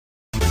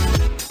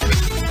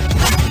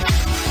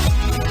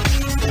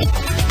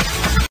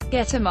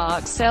Getter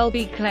Mark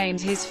Selby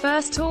claimed his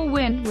first tour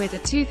win with the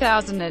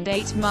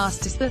 2008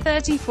 Masters. The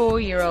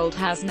 34-year-old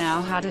has now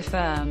had a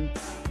firm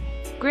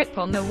grip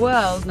on the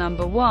world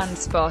 #1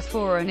 spot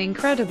for an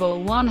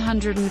incredible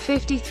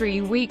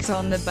 153 weeks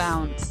on the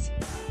bounce.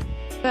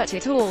 But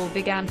it all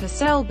began for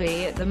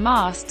Selby at the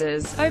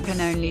Masters, open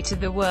only to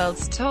the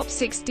world's top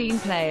 16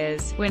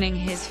 players. Winning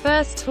his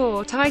first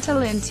tour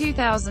title in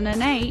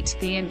 2008,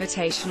 the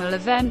invitational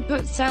event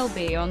put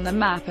Selby on the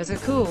map as a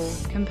cool,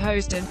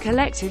 composed and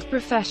collected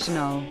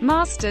professional.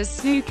 Masters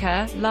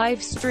snooker,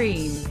 live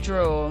stream,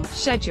 draw,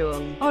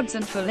 schedule, odds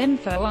and full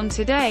info on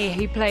today.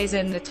 He plays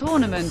in the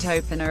tournament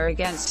opener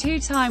against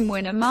two-time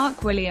winner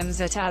Mark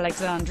Williams at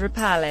Alexandra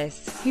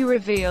Palace. He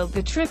revealed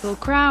the Triple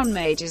Crown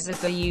majors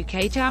of the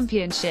UK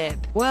Championship,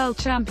 World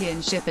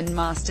Championship and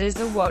Masters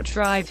are what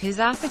drive his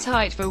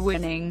appetite for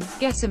winning.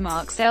 Getter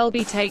Mark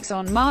Selby takes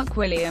on Mark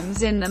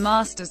Williams in the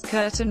Masters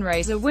curtain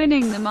raiser.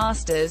 Winning the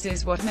Masters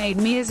is what made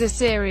me as a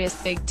serious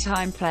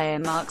big-time player.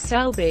 Mark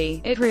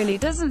Selby: it really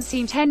doesn't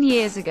seem 10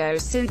 years ago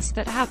since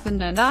that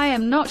happened, and I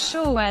am not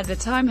sure where the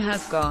time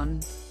has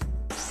gone.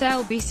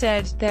 Selby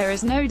said, "There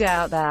is no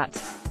doubt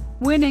that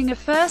winning a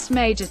first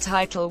major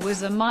title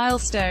was a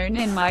milestone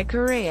in my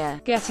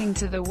career. Getting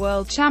to the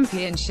World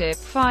Championship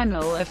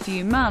final a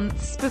few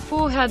months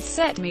before had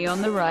set me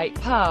on the right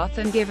path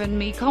and given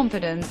me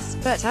confidence,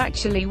 but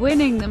actually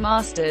winning the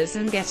Masters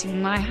and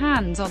getting my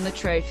hands on the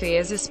trophy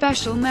is a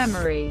special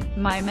memory.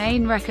 My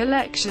main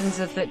recollections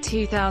of that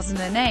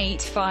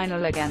 2008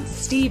 final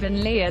against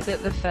Stephen Lee are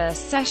that the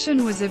first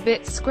session was a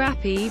bit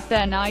scrappy,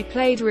 then I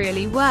played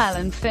really well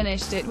and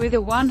finished it with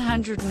a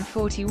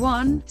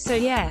 141, so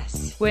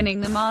yes, winning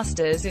the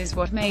Masters is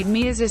what made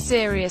me as a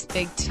serious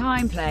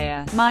big-time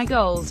player. My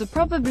goals are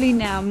probably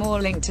now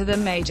more linked to the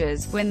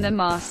majors, win the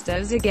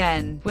Masters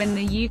again, win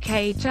the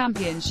UK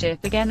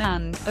Championship again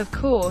and, of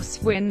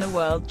course, win the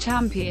World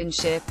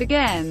Championship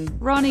again."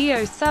 Ronnie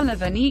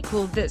O'Sullivan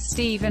equaled that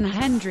Stephen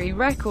Hendry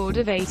record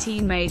of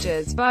 18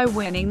 majors by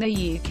winning the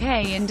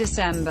UK in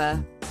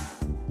December.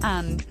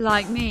 And,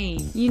 like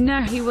me, you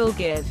know he will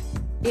give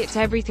it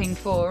everything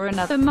for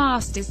another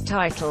Masters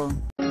title.